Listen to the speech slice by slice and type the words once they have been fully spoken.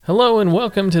Hello and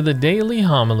welcome to the Daily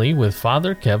Homily with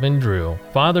Father Kevin Drew.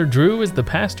 Father Drew is the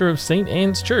pastor of St.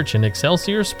 Anne's Church in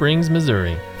Excelsior Springs,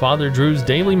 Missouri. Father Drew's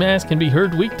daily mass can be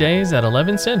heard weekdays at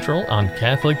 11 Central on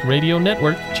Catholic Radio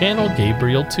Network, channel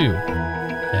Gabriel 2.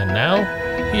 And now,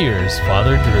 here's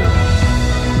Father Drew.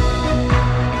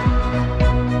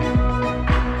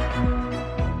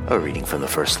 A reading from the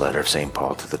first letter of St.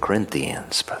 Paul to the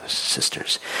Corinthians, brothers and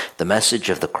sisters. The message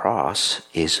of the cross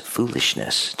is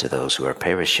foolishness to those who are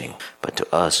perishing, but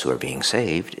to us who are being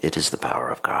saved, it is the power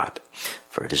of God.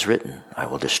 For it is written, I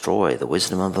will destroy the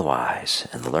wisdom of the wise,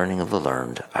 and the learning of the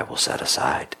learned I will set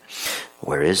aside.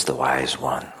 Where is the wise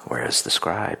one? Where is the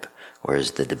scribe? Where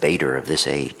is the debater of this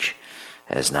age?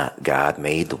 Has not God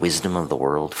made the wisdom of the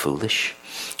world foolish?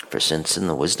 For since in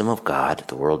the wisdom of God,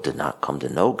 the world did not come to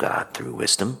know God through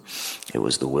wisdom, it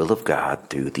was the will of God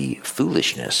through the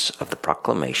foolishness of the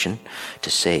proclamation to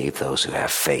save those who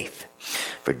have faith.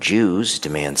 For Jews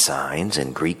demand signs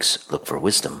and Greeks look for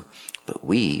wisdom, but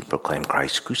we proclaim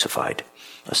Christ crucified,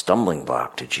 a stumbling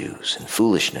block to Jews and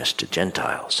foolishness to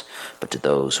Gentiles, but to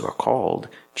those who are called,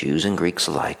 Jews and Greeks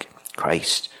alike,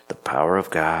 Christ, the power of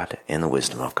God and the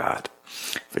wisdom of God.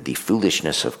 For the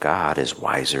foolishness of God is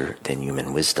wiser than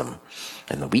human wisdom,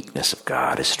 and the weakness of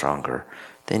God is stronger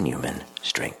than human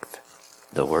strength.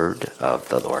 The word of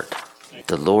the Lord.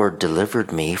 The Lord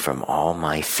delivered me from all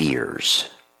my fears.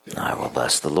 I will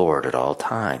bless the Lord at all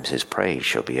times. His praise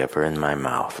shall be ever in my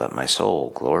mouth. Let my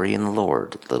soul glory in the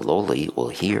Lord. The lowly will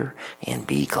hear and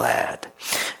be glad.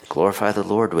 Glorify the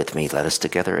Lord with me. Let us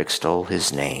together extol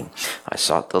his name. I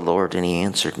sought the Lord, and he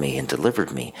answered me and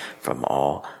delivered me from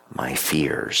all my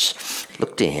fears.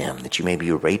 Look to him, that you may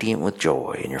be radiant with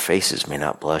joy, and your faces may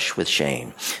not blush with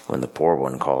shame. When the poor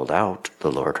one called out,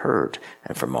 the Lord heard,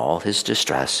 and from all his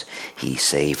distress he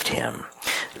saved him.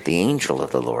 The angel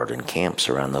of the Lord encamps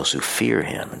around those who fear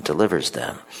him and delivers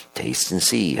them. Taste and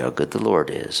see how good the Lord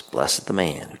is. Blessed the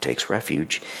man who takes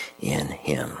refuge in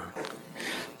him.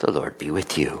 The Lord be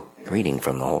with you. Reading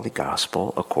from the Holy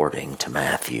Gospel according to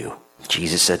Matthew.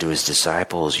 Jesus said to his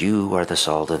disciples, You are the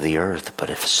salt of the earth, but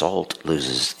if salt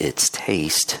loses its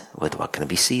taste, with what can it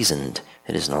be seasoned?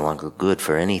 It is no longer good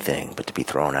for anything but to be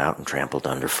thrown out and trampled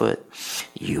underfoot.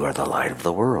 You are the light of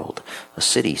the world. A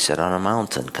city set on a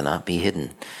mountain cannot be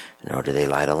hidden, nor do they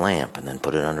light a lamp and then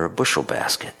put it under a bushel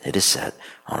basket. It is set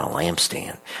on a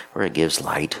lampstand, where it gives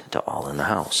light to all in the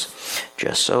house.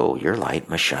 Just so your light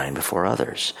must shine before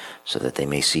others, so that they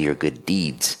may see your good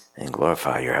deeds and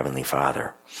glorify your heavenly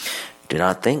Father. Do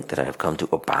not think that I have come to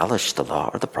abolish the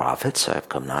law or the prophets. I have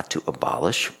come not to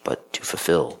abolish, but to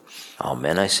fulfill.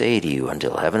 Amen, I say to you,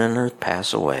 until heaven and earth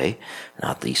pass away,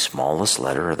 not the smallest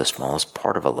letter or the smallest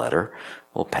part of a letter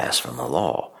will pass from the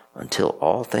law, until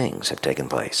all things have taken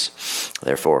place.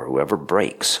 Therefore, whoever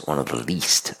breaks one of the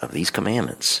least of these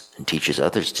commandments and teaches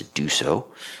others to do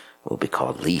so will be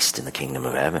called least in the kingdom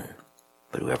of heaven.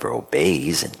 But whoever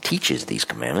obeys and teaches these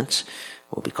commandments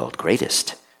will be called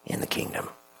greatest in the kingdom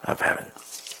of heaven.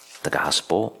 The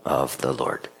Gospel of the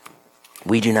Lord.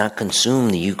 We do not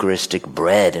consume the Eucharistic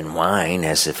bread and wine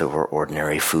as if it were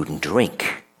ordinary food and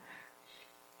drink.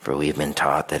 For we have been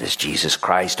taught that as Jesus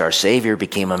Christ, our Savior,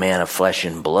 became a man of flesh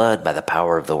and blood by the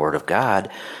power of the Word of God,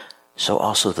 so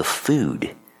also the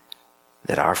food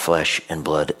that our flesh and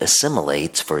blood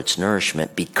assimilates for its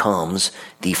nourishment becomes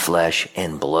the flesh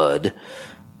and blood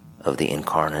of the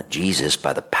incarnate Jesus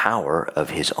by the power of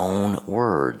his own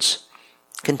words,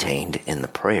 contained in the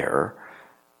prayer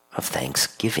of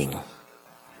thanksgiving.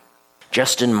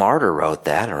 Justin Martyr wrote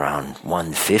that around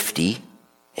 150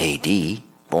 A.D.,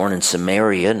 born in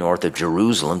Samaria, north of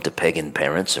Jerusalem, to pagan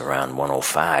parents around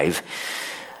 105.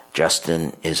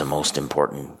 Justin is a most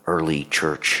important early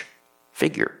church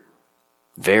figure.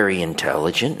 Very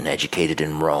intelligent and educated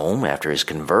in Rome. After his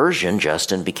conversion,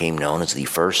 Justin became known as the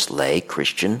first lay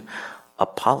Christian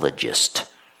apologist.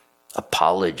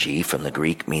 Apology from the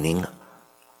Greek meaning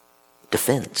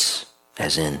defense,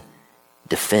 as in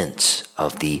defense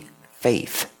of the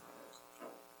faith.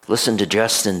 Listen to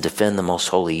Justin defend the Most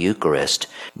Holy Eucharist.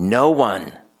 No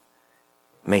one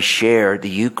may share the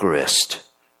Eucharist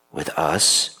with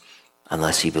us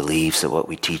unless he believes that what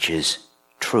we teach is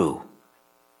true,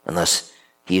 unless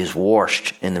he is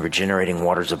washed in the regenerating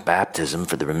waters of baptism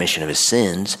for the remission of his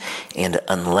sins, and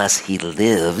unless he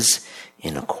lives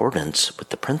in accordance with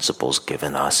the principles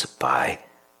given us by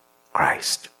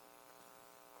Christ.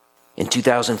 In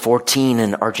 2014,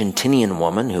 an Argentinian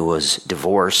woman who was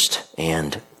divorced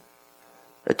and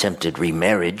attempted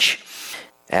remarriage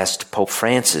asked Pope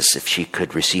Francis if she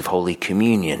could receive Holy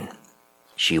Communion.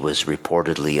 She was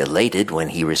reportedly elated when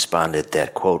he responded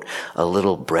that, quote, a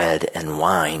little bread and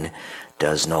wine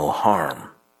does no harm,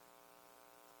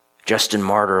 Justin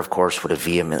Martyr, of course, would have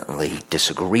vehemently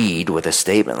disagreed with a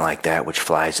statement like that, which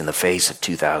flies in the face of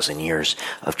 2,000 years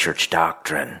of church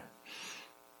doctrine.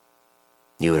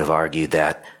 He would have argued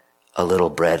that a little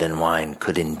bread and wine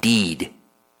could indeed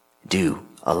do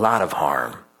a lot of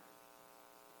harm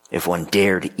if one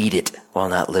dared eat it while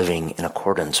not living in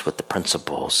accordance with the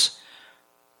principles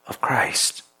of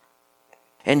Christ.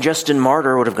 And Justin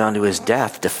Martyr would have gone to his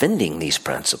death defending these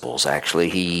principles. Actually,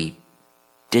 he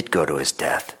did go to his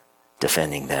death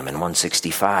defending them in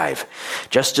 165.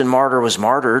 Justin Martyr was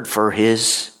martyred for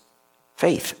his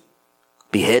faith,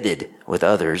 beheaded with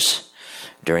others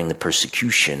during the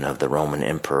persecution of the Roman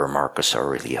Emperor Marcus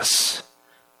Aurelius.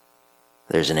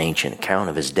 There's an ancient account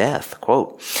of his death.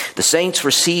 Quote, "The saints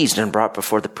were seized and brought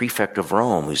before the prefect of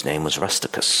Rome, whose name was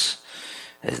Rusticus.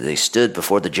 As they stood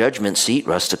before the judgment seat,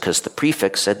 Rusticus the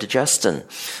prefect said to Justin,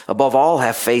 'Above all,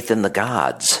 have faith in the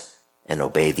gods and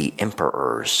obey the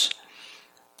emperors.'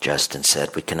 Justin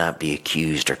said, 'We cannot be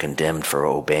accused or condemned for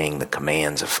obeying the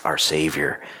commands of our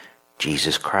Savior,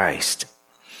 Jesus Christ.'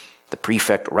 The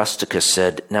prefect Rusticus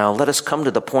said, 'Now let us come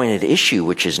to the point at issue,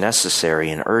 which is necessary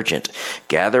and urgent.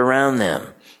 Gather around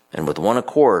them, and with one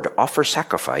accord offer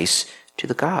sacrifice to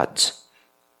the gods.'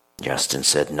 Justin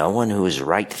said, 'No one who is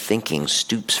right thinking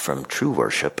stoops from true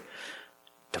worship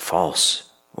to false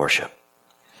worship.'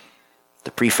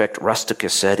 The prefect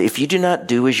Rusticus said, 'If you do not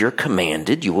do as you're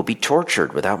commanded, you will be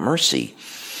tortured without mercy.'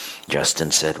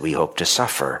 Justin said, 'We hope to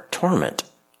suffer torment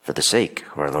for the sake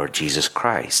of our Lord Jesus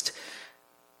Christ,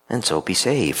 and so be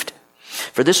saved.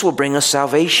 For this will bring us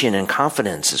salvation and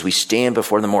confidence as we stand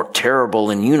before the more terrible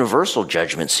and universal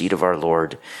judgment seat of our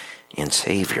Lord and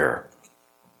Savior.'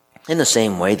 In the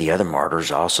same way, the other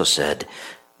martyrs also said,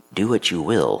 'Do what you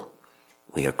will.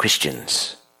 We are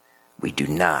Christians. We do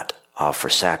not offer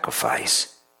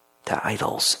sacrifice to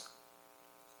idols.'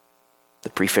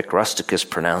 The prefect Rusticus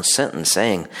pronounced sentence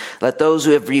saying, 'Let those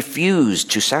who have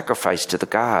refused to sacrifice to the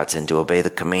gods and to obey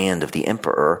the command of the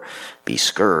emperor be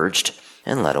scourged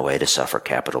and led away to suffer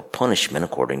capital punishment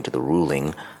according to the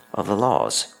ruling of the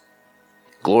laws.'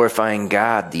 Glorifying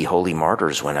God, the holy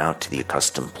martyrs went out to the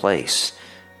accustomed place.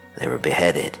 They were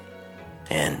beheaded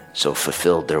and so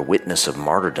fulfilled their witness of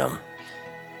martyrdom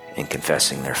in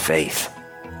confessing their faith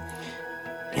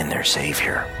in their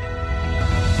Savior."